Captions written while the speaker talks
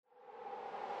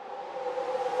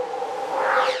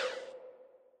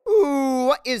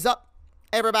What is up,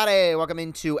 everybody? Welcome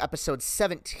into episode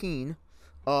 17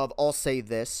 of I'll Say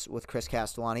This with Chris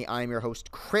Castellani. I'm your host,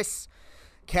 Chris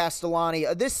Castellani.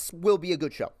 This will be a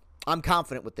good show. I'm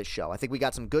confident with this show. I think we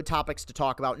got some good topics to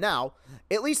talk about now,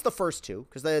 at least the first two,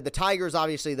 because the Tigers,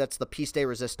 obviously, that's the piece de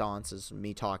resistance, is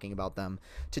me talking about them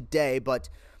today. But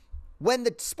when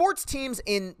the sports teams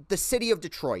in the city of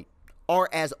Detroit are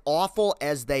as awful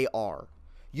as they are,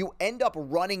 you end up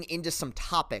running into some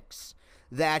topics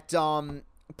that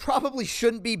probably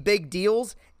shouldn't be big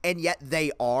deals, and yet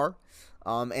they are.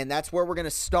 And that's where we're going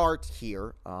to start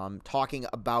here, talking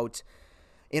about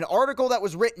an article that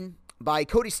was written by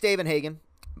Cody Stavenhagen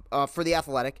for The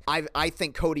Athletic. I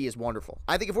think Cody is wonderful.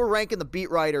 I think if we're ranking the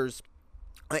beat writers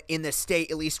in the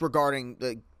state, at least regarding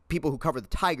the people who cover the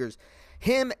Tigers,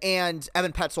 him and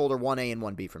Evan Petzold are 1A and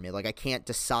 1B for me. Like, I can't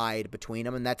decide between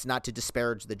them, and that's not to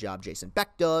disparage the job Jason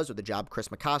Beck does or the job Chris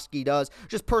McCoskey does.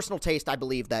 Just personal taste, I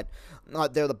believe that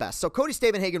they're the best. So Cody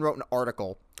Stavenhagen wrote an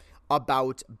article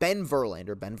about Ben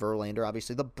Verlander. Ben Verlander,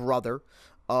 obviously the brother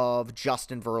of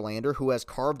Justin Verlander, who has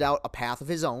carved out a path of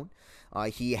his own.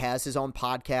 He has his own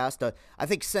podcast. I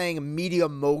think saying media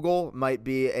mogul might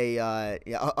be a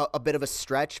bit of a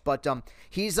stretch, but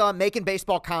he's making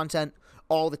baseball content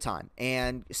all the time.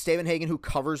 And Stavenhagen, who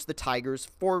covers the Tigers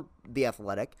for The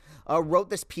Athletic, wrote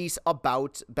this piece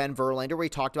about Ben Verlander where he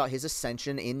talked about his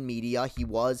ascension in media. He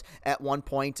was, at one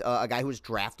point, a guy who was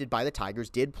drafted by the Tigers,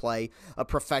 did play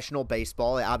professional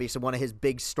baseball. Obviously, one of his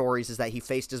big stories is that he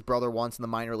faced his brother once in the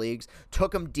minor leagues,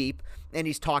 took him deep, and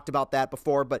he's talked about that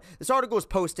before. But this article was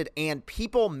posted, and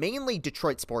people, mainly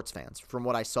Detroit sports fans, from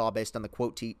what I saw based on the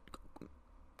quote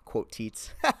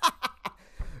teats.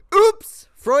 Oops!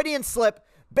 Freudian slip.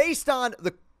 Based on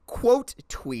the quote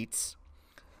tweets,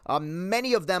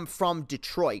 many of them from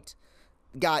Detroit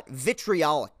got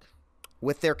vitriolic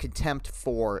with their contempt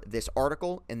for this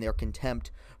article and their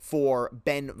contempt for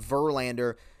Ben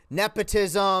Verlander.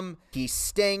 Nepotism, he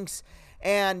stinks,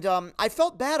 and I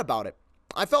felt bad about it.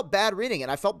 I felt bad reading it.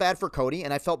 I felt bad for Cody,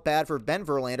 and I felt bad for Ben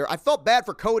Verlander. I felt bad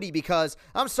for Cody because,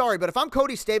 I'm sorry, but if I'm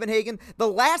Cody Stavenhagen, the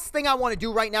last thing I want to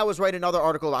do right now is write another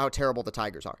article about how terrible the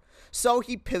Tigers are. So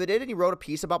he pivoted and he wrote a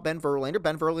piece about Ben Verlander.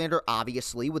 Ben Verlander,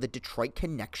 obviously, with a Detroit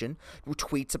connection, who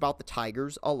tweets about the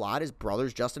Tigers a lot. His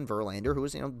brother's Justin Verlander, who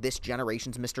is, this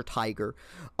generation's Mr. Tiger,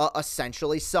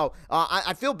 essentially. So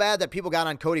I feel bad that people got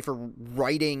on Cody for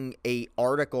writing a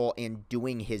article and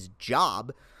doing his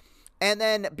job. And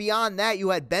then beyond that, you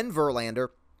had Ben Verlander,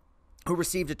 who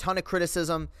received a ton of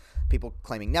criticism, people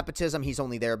claiming nepotism. He's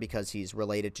only there because he's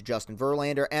related to Justin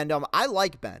Verlander. And I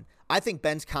like Ben. I think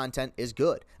Ben's content is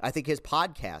good. I think his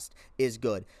podcast is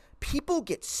good. People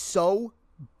get so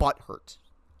butthurt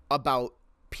about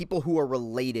people who are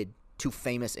related to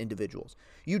famous individuals.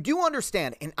 You do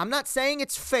understand, and I'm not saying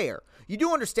it's fair. You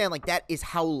do understand, like, that is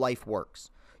how life works.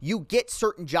 You get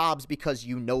certain jobs because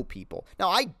you know people. Now,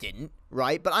 I didn't,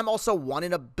 right? But I'm also one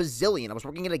in a bazillion. I was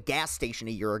working at a gas station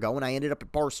a year ago, and I ended up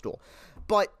at Barstool.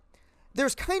 But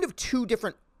there's kind of two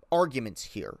different arguments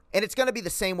here. And it's going to be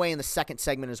the same way in the second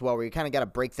segment as well, where you kind of got to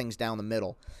break things down the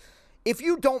middle. If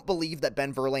you don't believe that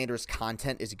Ben Verlander's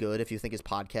content is good, if you think his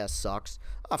podcast sucks,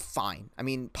 fine. I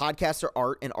mean, podcasts are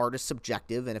art, and art is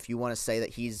subjective. And if you want to say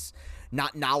that he's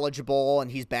not knowledgeable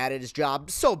and he's bad at his job,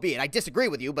 so be it. I disagree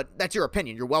with you, but that's your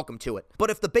opinion. You're welcome to it. But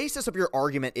if the basis of your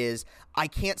argument is, I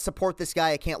can't support this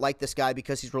guy, I can't like this guy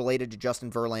because he's related to Justin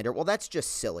Verlander, well, that's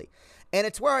just silly. And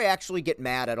it's where I actually get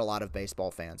mad at a lot of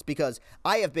baseball fans, because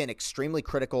I have been extremely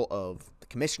critical of the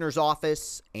commissioner's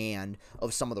office and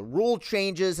of some of the rule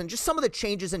changes and just some of the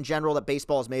changes in general that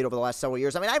baseball has made over the last several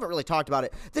years. I mean, I haven't really talked about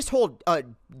it. This whole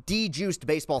de-juiced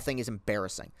baseball thing is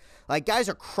embarrassing. Like, guys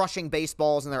are crushing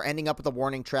baseballs and they're ending up with a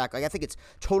warning track. Like, I think it's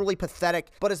totally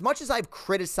pathetic. But as much as I've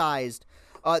criticized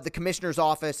the commissioner's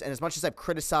office and as much as I've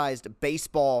criticized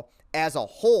baseball as a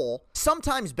whole,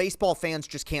 sometimes baseball fans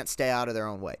just can't stay out of their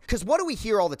own way. Because what do we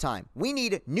hear all the time? We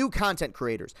need new content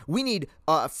creators. We need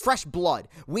fresh blood.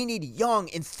 We need young,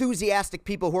 enthusiastic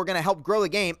people who are going to help grow the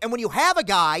game. And when you have a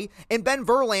guy in Ben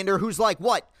Verlander who's like,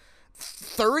 what,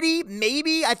 30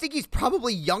 maybe? I think he's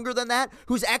probably younger than that,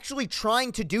 who's actually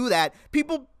trying to do that,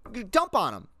 people dump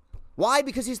on him. Why?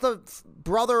 Because he's the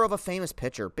brother of a famous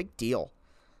pitcher. Big deal.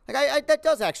 Like, that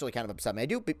does actually kind of upset me. I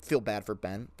do feel bad for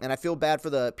Ben, and I feel bad for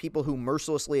the people who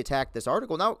mercilessly attacked this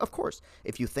article. Now, of course,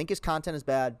 if you think his content is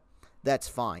bad, that's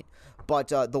fine. But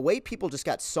the way people just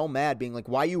got so mad, being like,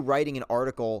 why are you writing an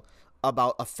article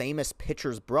about a famous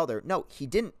pitcher's brother. No, he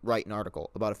didn't write an article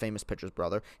about a famous pitcher's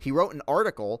brother. He wrote an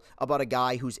article about a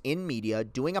guy who's in media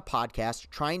doing a podcast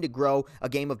trying to grow a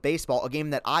game of baseball, a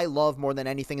game that I love more than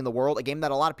anything in the world, a game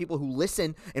that a lot of people who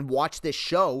listen and watch this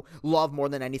show love more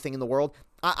than anything in the world.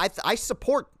 I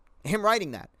support him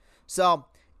writing that. So,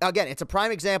 again, it's a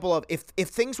prime example of if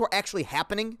things were actually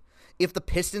happening, if the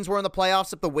Pistons were in the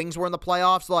playoffs, if the Wings were in the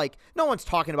playoffs, like, no one's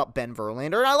talking about Ben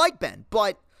Verlander, and I like Ben,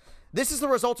 but this is the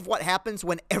result of what happens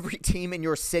when every team in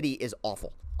your city is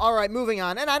awful. All right, moving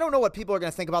on. And I don't know what people are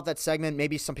going to think about that segment.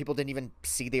 Maybe some people didn't even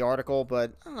see the article,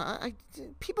 but I don't know,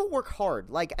 people work hard.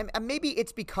 Like, maybe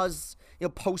it's because,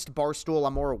 post Barstool,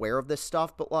 I'm more aware of this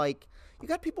stuff, but like, you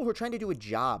got people who are trying to do a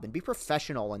job and be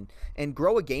professional and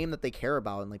grow a game that they care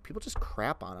about, and like, people just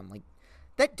crap on them. Like,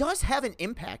 that does have an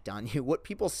impact on you, what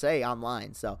people say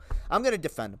online. So I'm going to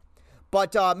defend them.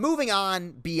 But moving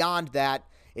on beyond that,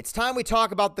 it's time we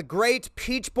talk about the great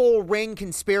Peach Bowl ring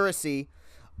conspiracy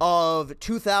of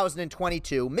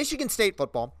 2022. Michigan State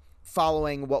football,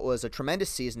 following what was a tremendous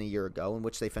season a year ago in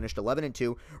which they finished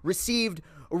 11-2, received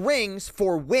rings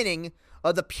for winning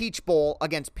the Peach Bowl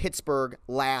against Pittsburgh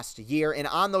last year. And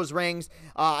on those rings,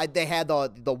 they had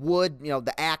the wood,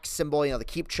 the axe symbol, the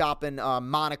keep chopping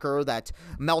moniker that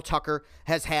Mel Tucker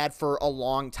has had for a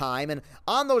long time. And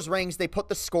on those rings, they put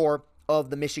the score of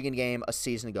the Michigan game a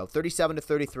season ago,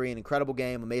 37-33, an incredible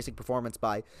game, amazing performance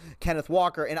by Kenneth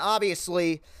Walker. And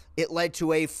obviously, it led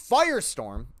to a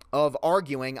firestorm of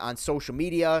arguing on social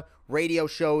media, radio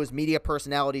shows, media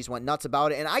personalities went nuts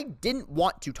about it. And I didn't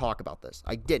want to talk about this.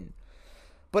 I didn't.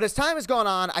 But as time has gone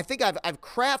on, I think I've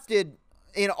crafted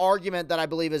an argument that I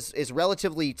believe is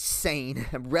relatively sane.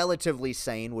 Relatively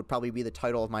sane would probably be the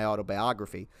title of my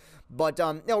autobiography. But,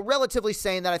 relatively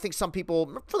sane that I think some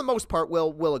people, for the most part,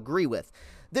 will agree with.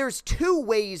 There's two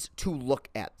ways to look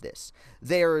at this.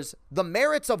 There's the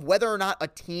merits of whether or not a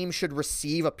team should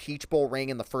receive a Peach Bowl ring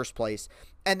in the first place.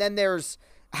 And then there's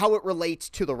how it relates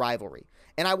to the rivalry.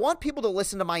 And I want people to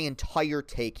listen to my entire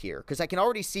take here, because I can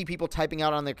already see people typing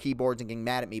out on their keyboards and getting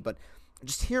mad at me, but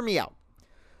just hear me out.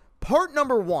 Part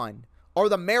number one are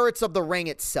the merits of the ring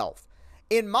itself.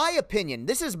 In my opinion,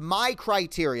 this is my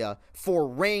criteria for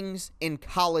rings in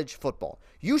college football.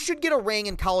 You should get a ring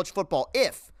in college football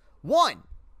if, one,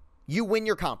 you win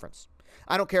your conference.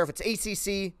 I don't care if it's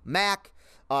ACC, MAC,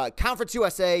 Conference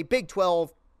USA, Big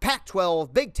 12,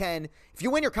 Pac-12, Big 10. If you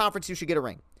win your conference, you should get a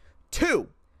ring. Two,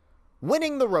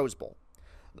 winning the Rose Bowl.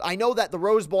 I know that the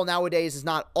Rose Bowl nowadays is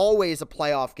not always a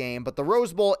playoff game, but the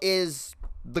Rose Bowl is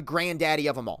the granddaddy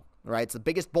of them all, right? It's the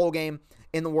biggest bowl game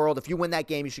in the world. If you win that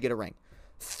game, you should get a ring.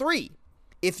 Three,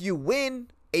 if you win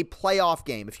a playoff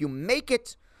game, if you make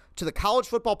it to the college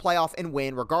football playoff and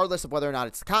win, regardless of whether or not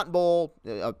it's the Cotton Bowl,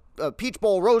 a Peach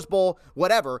Bowl, Rose Bowl,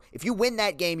 whatever, if you win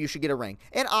that game, you should get a ring.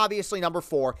 And obviously, number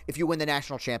four, if you win the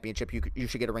national championship, you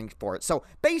should get a ring for it. So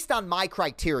based on my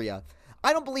criteria,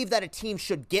 I don't believe that a team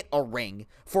should get a ring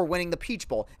for winning the Peach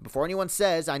Bowl. Before anyone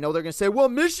says, I know they're going to say, well,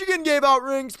 Michigan gave out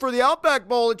rings for the Outback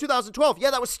Bowl in 2012.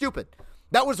 Yeah, that was stupid.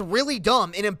 That was really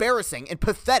dumb and embarrassing and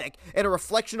pathetic and a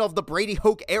reflection of the Brady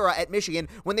Hoke era at Michigan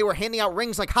when they were handing out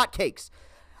rings like hotcakes.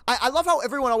 I love how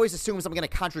everyone always assumes I'm going to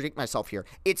contradict myself here.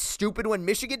 It's stupid when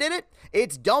Michigan did it.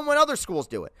 It's dumb when other schools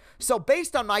do it. So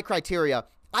based on my criteria,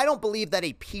 I don't believe that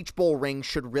a Peach Bowl ring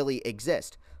should really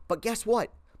exist. But guess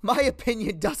what? My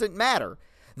opinion doesn't matter.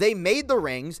 They made the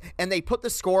rings, and they put the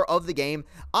score of the game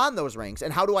on those rings.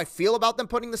 And how do I feel about them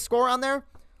putting the score on there?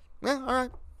 Yeah, all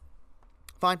right.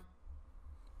 Fine.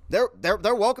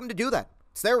 They're welcome to do that.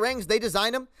 It's their rings. They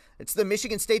designed them. It's the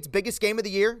Michigan State's biggest game of the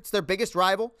year. It's their biggest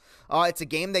rival. It's a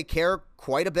game they care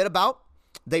quite a bit about.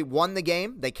 They won the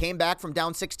game. They came back from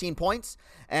down 16 points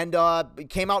and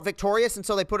came out victorious, and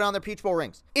so they put it on their Peach Bowl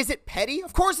rings. Is it petty?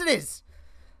 Of course it is.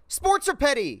 Sports are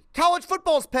petty. College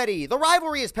football's petty. The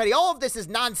rivalry is petty. All of this is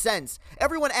nonsense.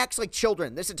 Everyone acts like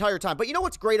children this entire time. But you know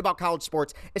what's great about college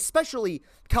sports, especially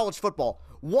college football?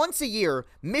 Once a year,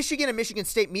 Michigan and Michigan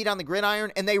State meet on the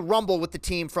gridiron, and they rumble with the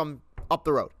team from up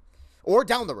the road or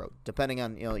down the road, depending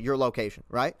on your location,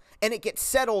 right? And it gets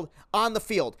settled on the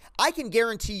field. I can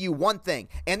guarantee you one thing,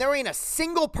 and there ain't a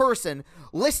single person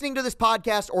listening to this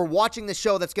podcast or watching this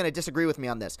show that's going to disagree with me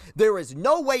on this. There is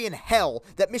no way in hell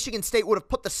that Michigan State would have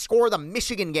put the score of the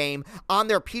Michigan game on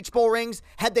their Peach Bowl rings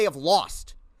had they have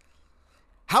lost.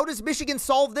 How does Michigan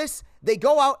solve this? They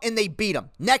go out and they beat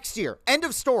them next year. End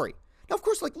of story. Now, of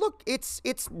course, look, it's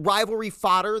rivalry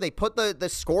fodder. They put the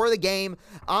score of the game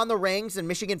on the rings, and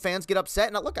Michigan fans get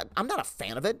upset. Now, look, I'm not a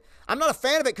fan of it. I'm not a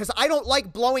fan of it because I don't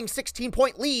like blowing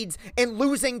 16-point leads and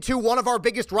losing to one of our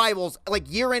biggest rivals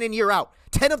like year in and year out.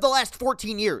 10 of the last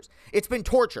 14 years. It's been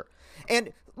torture.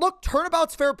 And Look,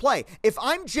 turnabout's fair play. If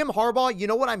I'm Jim Harbaugh, you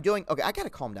know what I'm doing? Okay, I got to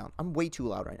calm down. I'm way too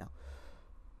loud right now.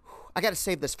 I got to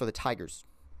save this for the Tigers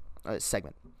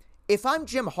segment. If I'm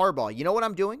Jim Harbaugh, you know what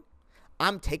I'm doing?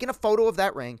 I'm taking a photo of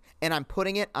that ring and I'm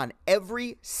putting it on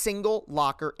every single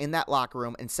locker in that locker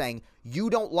room and saying, you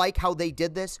don't like how they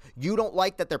did this? You don't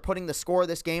like that they're putting the score of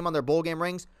this game on their bowl game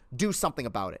rings? Do something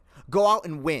about it. Go out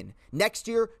and win. Next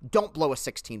year, don't blow a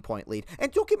 16-point lead.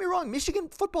 And don't get me wrong, Michigan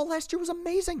football last year was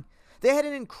amazing. They had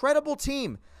an incredible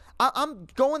team. I'm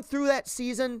going through that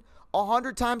season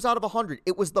 100 times out of 100.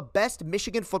 It was the best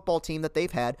Michigan football team that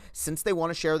they've had since they won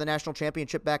a share of the national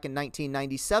championship back in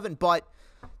 1997. But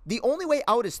the only way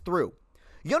out is through.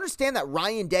 You understand that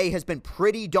Ryan Day has been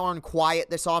pretty darn quiet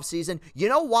this offseason? You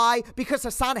know why? Because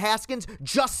Hassan Haskins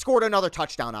just scored another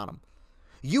touchdown on him.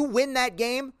 You win that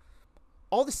game,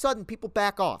 all of a sudden people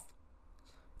back off.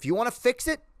 If you want to fix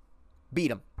it, beat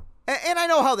them. And I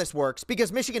know how this works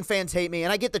because Michigan fans hate me,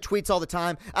 and I get the tweets all the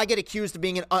time. I get accused of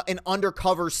being an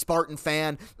undercover Spartan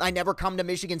fan. I never come to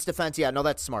Michigan's defense. Yeah, no,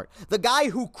 that's smart. The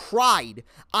guy who cried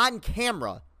on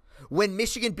camera when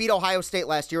Michigan beat Ohio State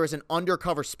last year is an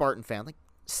undercover Spartan fan. Like,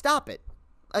 stop it.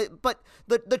 But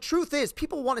the truth is,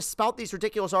 people want to spout these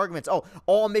ridiculous arguments. Oh,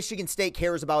 all Michigan State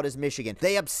cares about is Michigan.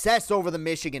 They obsess over the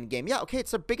Michigan game. Yeah, okay,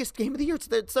 it's their biggest game of the year.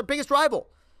 It's their biggest rival.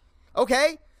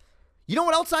 Okay? You know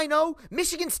what else I know?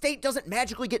 Michigan State doesn't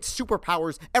magically get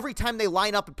superpowers every time they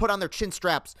line up and put on their chin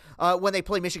straps when they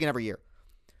play Michigan every year.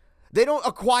 They don't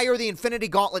acquire the Infinity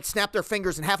Gauntlet, snap their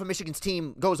fingers, and half of Michigan's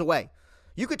team goes away.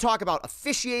 You could talk about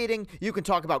officiating. You can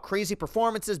talk about crazy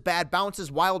performances, bad bounces,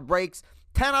 wild breaks.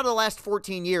 10 out of the last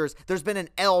 14 years, there's been an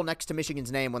L next to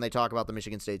Michigan's name when they talk about the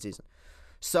Michigan State season.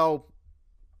 So,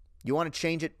 you want to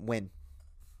change it? Win.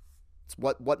 It's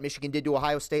what Michigan did to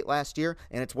Ohio State last year,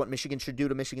 and it's what Michigan should do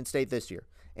to Michigan State this year.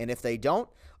 And if they don't,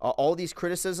 all these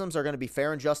criticisms are going to be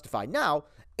fair and justified. Now,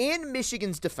 in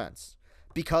Michigan's defense,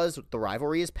 because the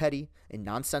rivalry is petty and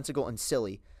nonsensical and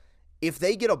silly, if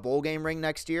they get a bowl game ring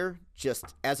next year,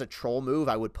 just as a troll move,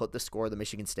 I would put the score of the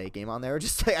Michigan State game on there.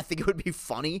 Just I think it would be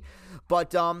funny.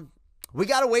 But we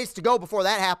got a ways to go before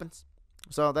that happens.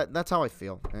 So that's how I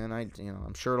feel. And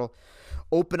I'm sure it'll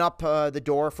open up the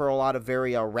door for a lot of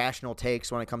very rational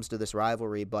takes when it comes to this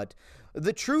rivalry. But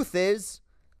the truth is,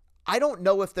 I don't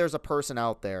know if there's a person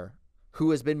out there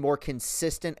who has been more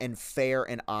consistent and fair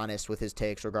and honest with his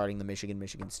takes regarding the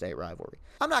Michigan State rivalry.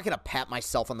 I'm not going to pat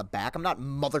myself on the back. I'm not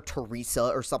Mother Teresa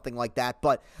or something like that,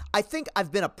 but I think I've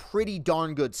been a pretty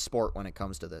darn good sport when it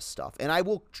comes to this stuff, and I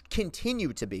will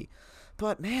continue to be.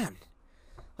 But man,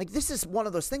 like, this is one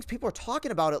of those things people are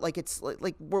talking about it like it's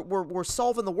like we're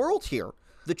solving the world here.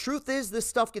 The truth is, this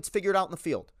stuff gets figured out in the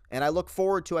field, and I look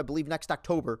forward to, I believe, next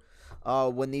October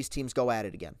when these teams go at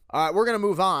it again. All right, we're going to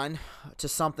move on to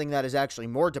something that is actually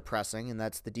more depressing, and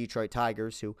that's the Detroit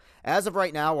Tigers, who, as of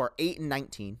right now, are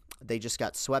 8-19. They just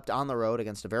got swept on the road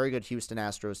against a very good Houston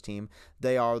Astros team.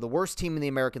 They are the worst team in the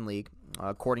American League,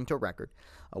 according to record,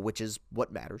 which is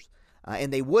what matters.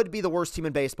 And they would be the worst team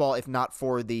in baseball if not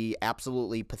for the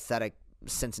absolutely pathetic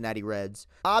Cincinnati Reds.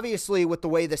 Obviously, with the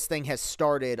way this thing has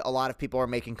started, a lot of people are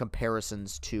making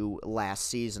comparisons to last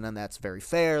season, and that's very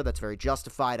fair. That's very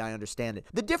justified. I understand it.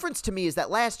 The difference to me is that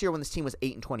last year when this team was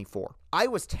 8-24, I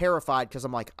was terrified because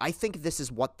I'm like, I think this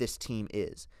is what this team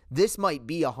is. This might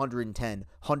be a 110,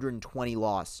 120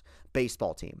 loss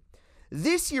baseball team.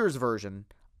 This year's version,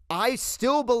 I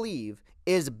still believe,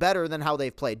 is better than how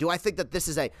they've played. Do I think that this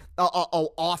is a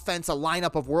offense, a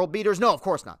lineup of world beaters? No, of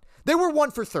course not. They were 1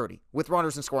 for 30 with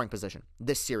runners in scoring position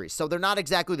this series, so they're not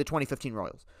exactly the 2015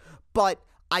 Royals. But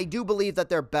I do believe that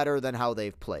they're better than how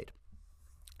they've played.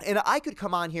 And I could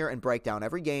come on here and break down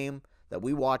every game that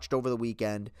we watched over the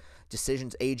weekend,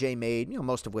 decisions AJ made,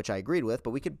 most of which I agreed with,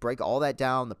 but we could break all that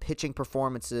down, the pitching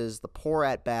performances, the poor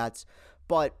at-bats.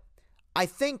 But I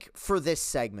think for this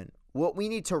segment, what we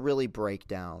need to really break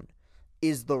down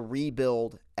is the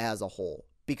rebuild as a whole,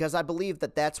 because I believe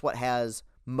that that's what has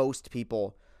most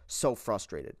people so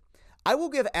frustrated. I will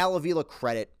give Al Avila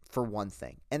credit for one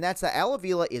thing, and that's that Al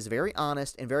Avila is very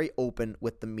honest and very open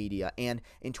with the media. And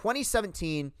in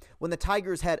 2017, when the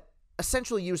Tigers had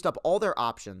essentially used up all their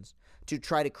options to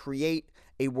try to create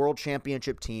a world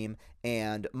championship team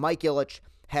and Mike Ilitch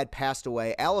had passed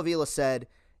away, Al Avila said,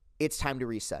 it's time to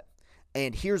reset.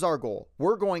 And here's our goal.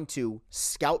 We're going to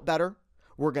scout better.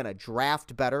 We're going to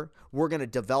draft better. We're going to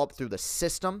develop through the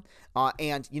system.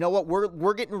 And you know what?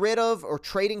 We're getting rid of or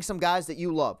trading some guys that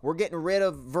you love. We're getting rid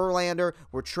of Verlander.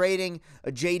 We're trading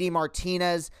JD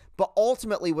Martinez. But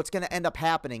ultimately, what's going to end up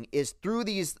happening is through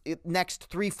these next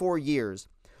 3-4 years,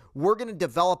 we're going to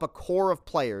develop a core of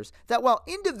players that, while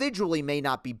individually may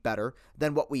not be better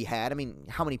than what we had. I mean,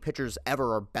 how many pitchers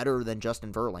ever are better than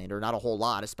Justin Verlander? Not a whole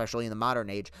lot, especially in the modern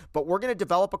age. But we're going to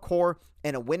develop a core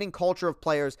and a winning culture of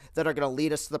players that are going to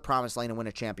lead us to the promised land and win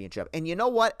a championship. And you know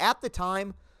what? At the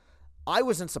time, I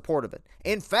was in support of it.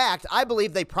 In fact, I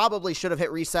believe they probably should have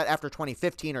hit reset after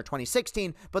 2015 or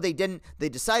 2016, but they didn't. They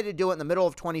decided to do it in the middle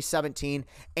of 2017,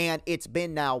 and it's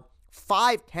been now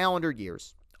 5 calendar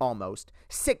years, almost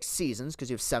 6 seasons, because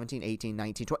you have 17, 18,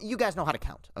 19, 20. You guys know how to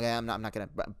count. Okay, I'm not going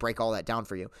to break all that down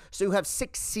for you. So you have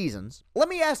 6 seasons. Let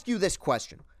me ask you this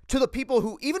question. To the people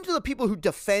who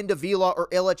defend Avila or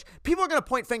Illich, people are going to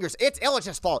point fingers. It's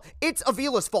Illich's fault. It's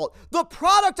Avila's fault. The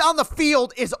product on the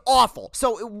field is awful.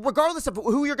 So regardless of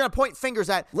who you're going to point fingers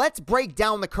at, let's break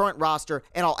down the current roster,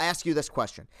 and I'll ask you this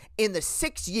question. In the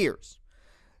 6 years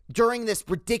during this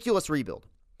ridiculous rebuild,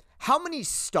 how many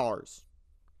stars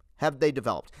have they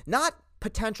developed? Not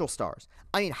potential stars.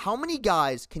 I mean, how many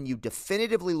guys can you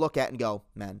definitively look at and go,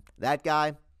 man, that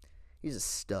guy, he's a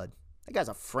stud. That guy's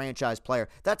a franchise player.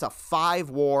 That's a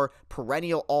 5-WAR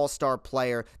perennial all-star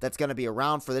player that's going to be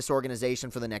around for this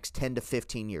organization for the next 10 to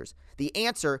 15 years. The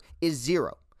answer is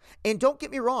 0. And don't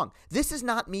get me wrong, this is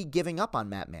not me giving up on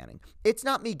Matt Manning. It's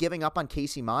not me giving up on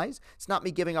Casey Mize. It's not me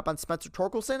giving up on Spencer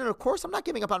Torkelson. And of course, I'm not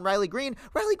giving up on Riley Green.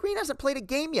 Riley Green hasn't played a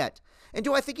game yet. And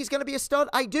do I think he's going to be a stud?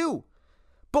 I do.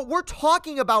 But we're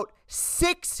talking about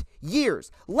 6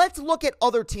 years. Let's look at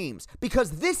other teams,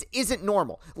 because this isn't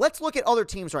normal. Let's look at other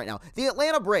teams right now. The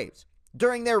Atlanta Braves,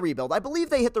 during their rebuild, I believe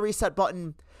they hit the reset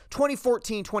button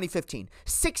 2014, 2015.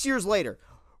 6 years later,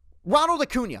 Ronald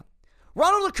Acuna.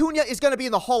 Ronald Acuna is going to be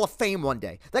in the Hall of Fame one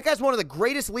day. That guy's one of the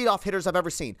greatest leadoff hitters I've ever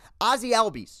seen. Ozzie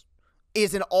Albies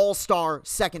is an all-star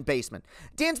second baseman.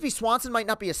 Dansby Swanson might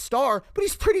not be a star, but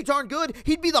he's pretty darn good.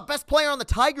 He'd be the best player on the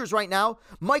Tigers right now.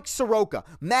 Mike Soroka,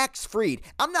 Max Fried.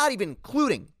 I'm not even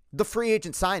including the free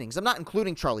agent signings. I'm not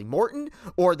including Charlie Morton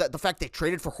or the fact they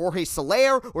traded for Jorge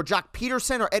Soler or Jock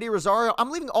Peterson or Eddie Rosario.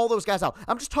 I'm leaving all those guys out.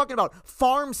 I'm just talking about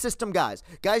farm system guys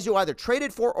you either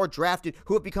traded for or drafted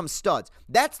who have become studs.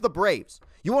 That's the Braves.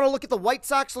 You want to look at the White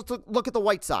Sox? Let's look at the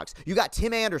White Sox. You got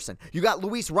Tim Anderson. You got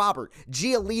Luis Robert,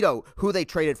 Giolito, who they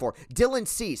traded for, Dylan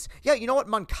Cease. Yeah, you know what?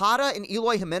 Moncada and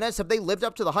Eloy Jimenez, have they lived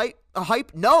up to the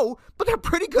hype? No, but they're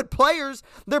pretty good players.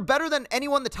 They're better than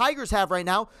anyone the Tigers have right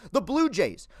now. The Blue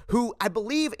Jays, who I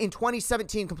believe in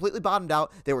 2017 completely bottomed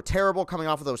out. They were terrible coming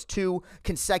off of those 2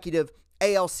 consecutive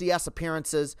ALCS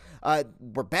appearances,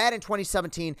 were bad in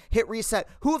 2017, hit reset.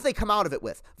 Who have they come out of it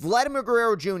with? Vladimir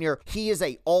Guerrero Jr., he is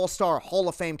a all-star Hall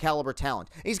of Fame caliber talent.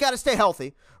 He's got to stay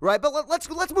healthy, right? But let's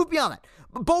move beyond that.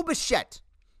 Bo Bichette,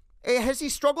 has he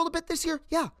struggled a bit this year?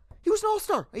 Yeah. He was an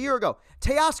all-star a year ago.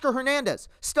 Teoscar Hernandez,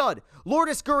 stud.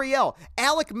 Lourdes Gurriel,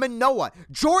 Alek Manoah,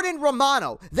 Jordan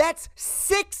Romano. That's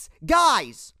 6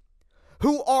 guys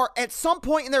who are at some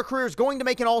point in their careers going to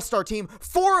make an all-star team.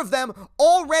 4 of them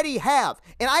already have.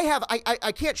 And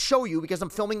I can't show you because I'm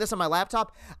filming this on my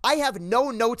laptop. I have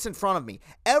no notes in front of me.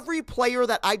 Every player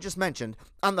that I just mentioned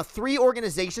on the 3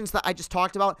 organizations that I just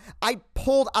talked about, I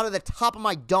pulled out of the top of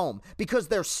my dome because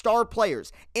they're star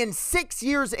players. And 6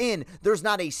 years in, there's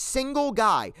not a single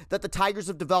guy that the Tigers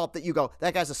have developed that you go,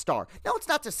 that guy's a star. Now, it's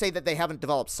not to say that they haven't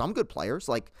developed some good players.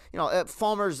 Like,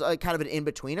 Fulmer's kind of an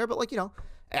in-betweener, but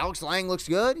Alex Lang looks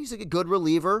good. He's a good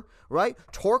reliever, right?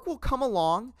 Torque will come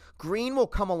along. Green will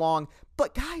come along.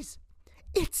 But guys,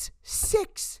 it's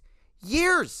 6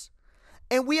 years.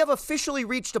 And we have officially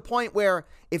reached a point where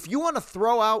if you want to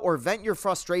throw out or vent your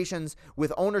frustrations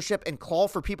with ownership and call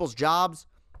for people's jobs,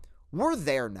 we're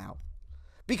there now.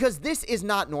 Because this is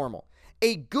not normal.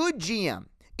 A good GM,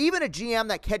 even a GM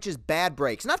that catches bad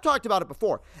breaks, and I've talked about it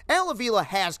before, Al Avila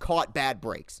has caught bad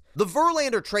breaks. The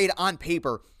Verlander trade on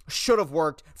paper should have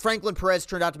worked. Franklin Perez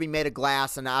turned out to be made of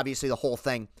glass, and obviously the whole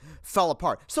thing fell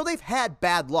apart. So they've had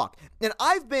bad luck. And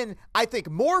I've been, I think,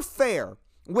 more fair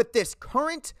with this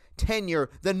current tenure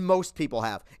than most people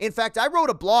have. In fact, I wrote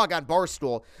a blog on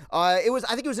Barstool. I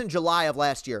think it was in July of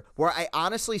last year, where I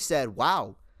honestly said,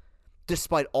 wow,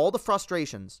 despite all the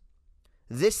frustrations,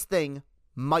 this thing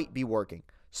might be working.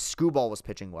 Skubal was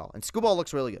pitching well, and Skubal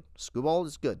looks really good. Skubal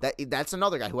is good. That's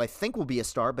another guy who I think will be a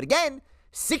star, but again,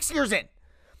 6 years in.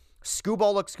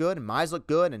 Skubal looks good, and Mize look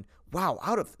good, and wow,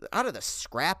 out of the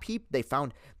scrap heap, they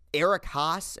found Eric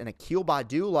Haas and Akil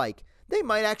Baddoo. They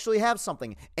might actually have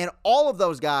something. And all of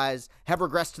those guys have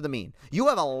regressed to the mean. You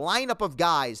have a lineup of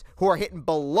guys who are hitting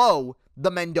below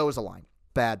the Mendoza line.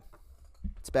 Bad.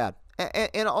 It's bad.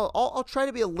 And I'll try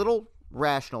to be a little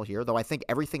rational here, though I think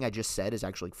everything I just said is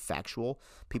actually factual.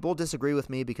 People will disagree with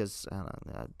me because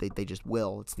they just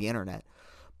will. It's the internet.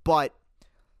 But,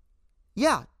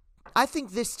 yeah, I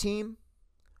think this team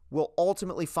will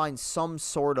ultimately find some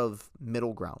sort of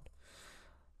middle ground.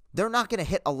 They're not going to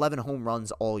hit 11 home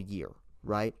runs all year,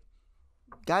 right?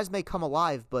 Guys may come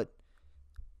alive, but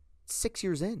 6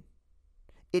 years in.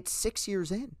 It's 6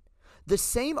 years in. The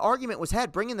same argument was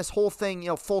had, bringing this whole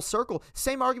thing, full circle.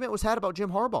 Same argument was had about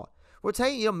Jim Harbaugh. We're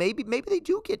saying, maybe they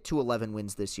do get to 11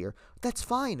 wins this year. That's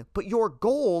fine, but your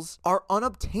goals are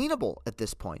unobtainable at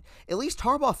this point. At least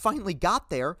Harbaugh finally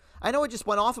got there. I know I just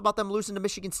went off about them losing to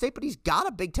Michigan State, but he's got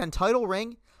a Big Ten title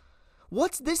ring.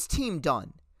 What's this team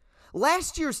done?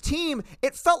 Last year's team,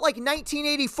 it felt like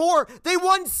 1984. They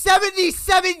won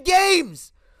 77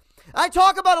 games. I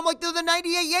talk about them like they're the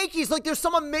 98 Yankees, like they're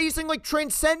some amazing, like,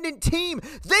 transcendent team.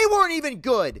 They weren't even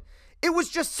good. It was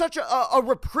just such a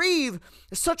reprieve,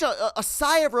 such a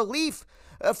sigh of relief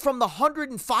from the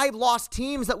 105 lost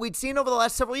teams that we'd seen over the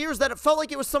last several years that it felt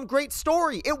like it was some great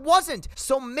story. It wasn't.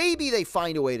 So maybe they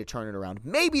find a way to turn it around.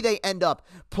 Maybe they end up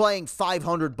playing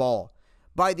 500 ball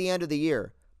by the end of the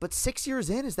year. But 6 years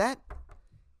in, is that...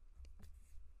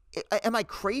 Am I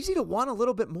crazy to want a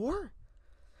little bit more?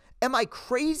 Am I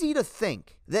crazy to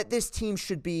think that this team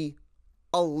should be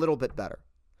a little bit better?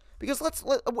 Because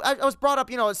I was brought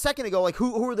up, a second ago, like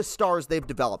who are the stars they've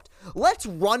developed? Let's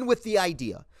run with the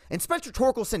idea. And Spencer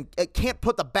Torkelson can't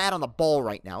put the bat on the ball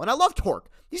right now. And I love Tork.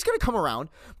 He's going to come around.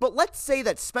 But let's say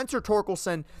that Spencer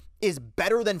Torkelson is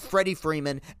better than Freddie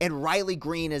Freeman and Riley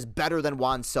Green is better than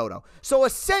Juan Soto. So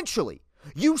essentially,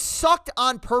 you sucked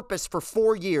on purpose for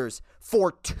 4 years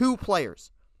for 2 players.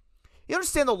 You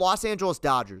understand the Los Angeles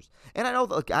Dodgers, and I know,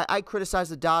 look, I criticize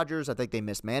the Dodgers. I think they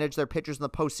mismanage their pitchers in the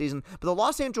postseason, but the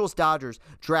Los Angeles Dodgers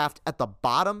draft at the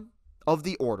bottom of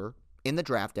the order in the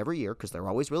draft every year because they're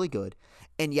always really good,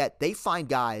 and yet they find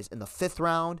guys in the 5th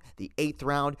round, the 8th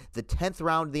round, the 10th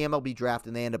round of the MLB draft,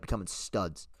 and they end up becoming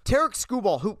studs. Tarek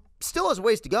Skubal, who still has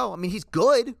ways to go. I mean, he's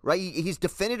good, right? He's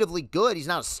definitively good. He's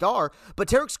not a star, but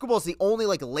Tarek Skubal is the only,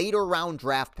 later round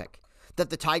draft pick that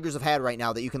the Tigers have had right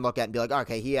now that you can look at and be like,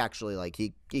 okay, he actually,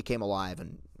 he came alive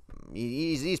and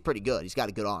he's pretty good. He's got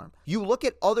a good arm. You look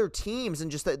at other teams and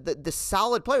just the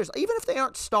solid players, even if they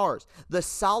aren't stars, the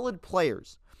solid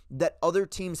players that other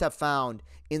teams have found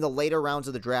in the later rounds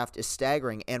of the draft is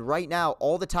staggering. And right now,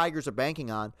 all the Tigers are banking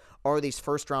on are these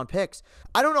first-round picks.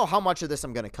 I don't know how much of this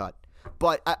I'm going to cut,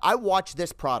 but I watched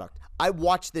this product. I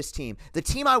watched this team. The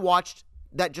team I watched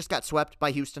that just got swept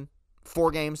by Houston,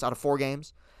 4 games out of 4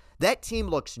 games, that team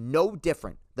looks no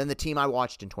different than the team I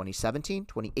watched in 2017,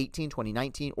 2018,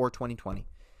 2019, or 2020.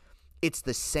 It's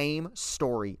the same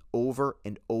story over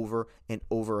and over and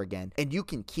over again. And you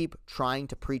can keep trying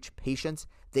to preach patience.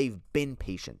 They've been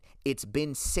patient. It's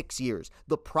been 6 years.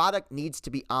 The product needs to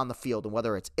be on the field. And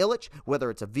whether it's Illich, whether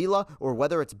it's Avila, or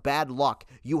whether it's bad luck,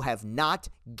 you have not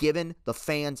given the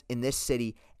fans in this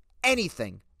city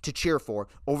anything to cheer for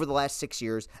over the last 6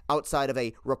 years outside of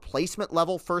a replacement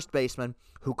level first baseman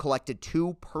who collected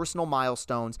 2 personal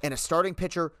milestones and a starting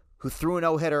pitcher who threw a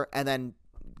no-hitter and then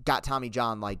got Tommy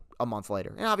John a month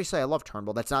later. And obviously I love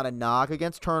Turnbull. That's not a knock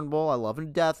against Turnbull. I love him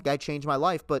to death. The guy changed my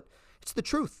life, but it's the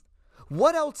truth.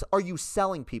 What else are you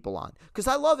selling people on? Because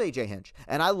I love AJ Hinch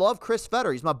and I love Chris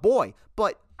Fetter. He's my boy,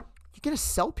 but you're going to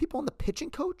sell people on the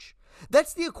pitching coach?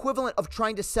 That's the equivalent of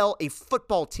trying to sell a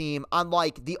football team on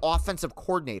the offensive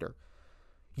coordinator.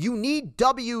 You need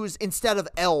W's instead of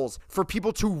L's for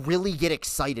people to really get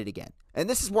excited again. And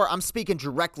this is where I'm speaking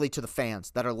directly to the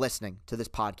fans that are listening to this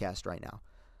podcast right now.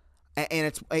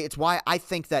 And it's why I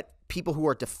think that people who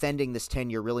are defending this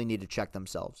tenure really need to check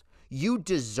themselves. You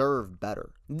deserve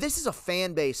better. This is a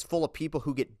fan base full of people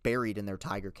who get buried in their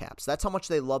Tiger caps. That's how much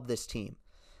they love this team.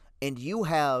 And you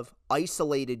have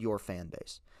isolated your fan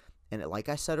base. And like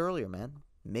I said earlier, man,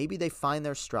 maybe they find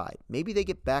their stride. Maybe they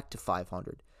get back to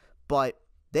 500. But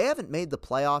they haven't made the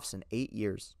playoffs in 8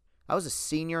 years. I was a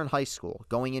senior in high school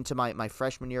going into my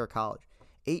freshman year of college.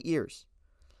 8 years.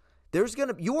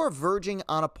 You are verging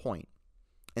on a point,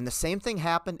 and the same thing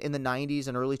happened in the 90s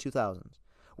and early 2000s,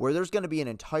 where there's going to be an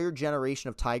entire generation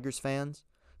of Tigers fans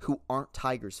who aren't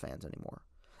Tigers fans anymore.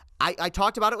 I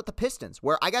talked about it with the Pistons,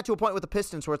 where I got to a point with the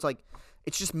Pistons where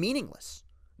it's just meaningless.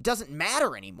 It doesn't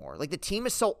matter anymore. The team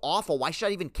is so awful. Why should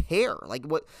I even care?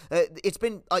 It's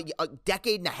been a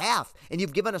decade and a half, and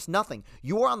you've given us nothing.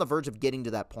 You are on the verge of getting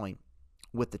to that point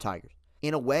with the Tigers.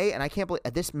 In a way, and I can't believe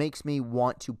this makes me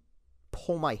want to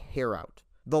pull my hair out.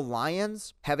 The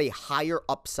Lions have a higher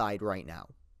upside right now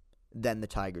than the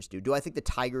Tigers do. Do I think the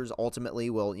Tigers ultimately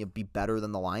will be better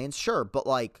than the Lions? Sure, but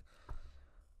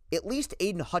at least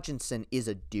Aiden Hutchinson is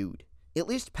a dude. At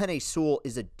least Penei Sewell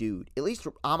is a dude. At least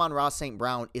Amon-Ra St.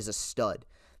 Brown is a stud.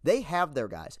 They have their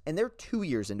guys, and they're 2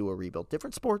 years into a rebuild.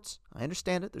 Different sports. I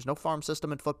understand it. There's no farm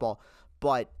system in football,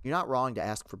 but you're not wrong to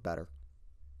ask for better.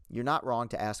 You're not wrong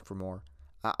to ask for more.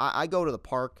 I go to the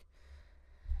park.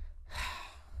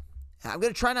 I'm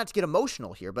going to try not to get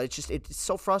emotional here, but it's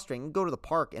so frustrating. I go to the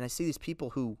park, and I see these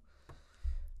people who,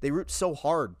 they root so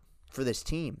hard for this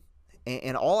team.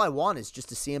 And all I want is just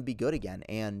to see them be good again,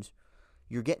 and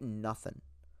you're getting nothing.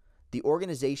 The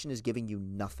organization is giving you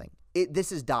nothing.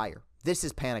 This is dire. This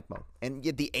is panic mode. And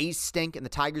yet the A's stink, and the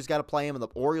Tigers got to play them, and the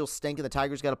Orioles stink, and the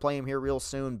Tigers got to play them here real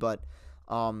soon. But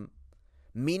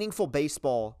meaningful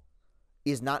baseball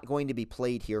is not going to be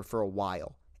played here for a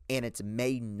while, and it's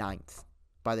May 9th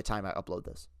by the time I upload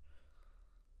this.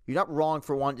 You're not wrong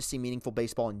for wanting to see meaningful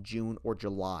baseball in June or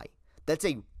July. That's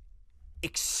a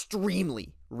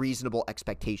extremely reasonable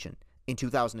expectation in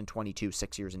 2022,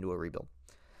 6 years into a rebuild.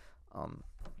 I'm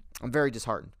very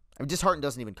disheartened. I mean, disheartened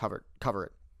doesn't even cover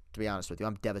it, to be honest with you.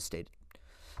 I'm devastated.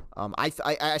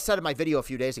 I said in my video a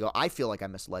few days ago, I feel like I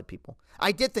misled people.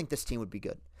 I did think this team would be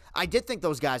good. I did think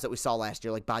those guys that we saw last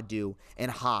year, like Badu and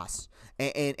Haas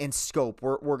and Scope,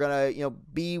 were going to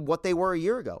be what they were a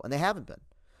year ago, and they haven't been.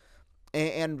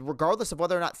 And regardless of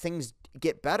whether or not things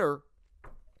get better,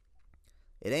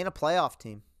 it ain't a playoff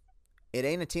team. It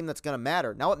ain't a team that's going to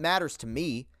matter. Now, it matters to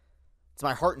me. It's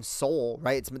my heart and soul,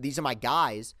 right? These are my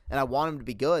guys, and I want them to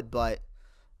be good, but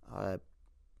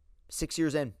 6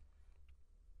 years in,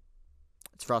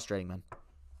 it's frustrating, man. It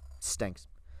stinks.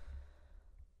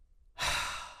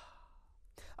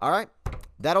 All right,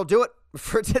 that'll do it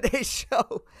for today's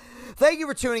show. Thank you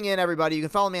for tuning in, everybody. You can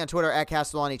follow me on Twitter at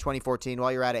Castellani2014.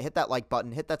 While you're at it, hit that like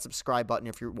button, hit that subscribe button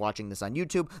if you're watching this on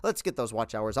YouTube. Let's get those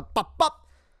watch hours up.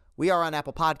 We are on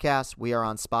Apple Podcasts. We are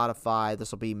on Spotify.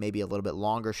 This will be maybe a little bit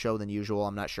longer show than usual.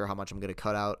 I'm not sure how much I'm going to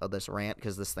cut out of this rant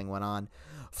because this thing went on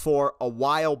for a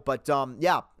while. But,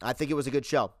 yeah, I think it was a good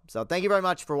show. So thank you very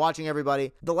much for watching,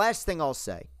 everybody. The last thing I'll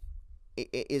say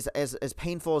is as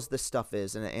painful as this stuff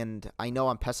is, and I know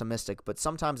I'm pessimistic, but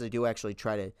sometimes I do actually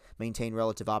try to maintain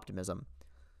relative optimism.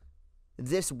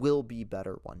 This will be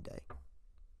better one day.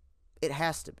 It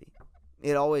has to be.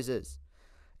 It always is.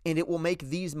 And it will make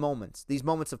these moments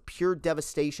of pure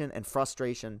devastation and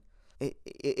frustration,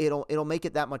 it'll make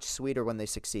it that much sweeter when they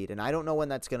succeed. And I don't know when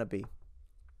that's going to be,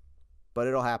 but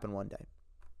it'll happen one day.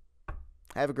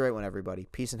 Have a great one, everybody.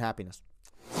 Peace and happiness.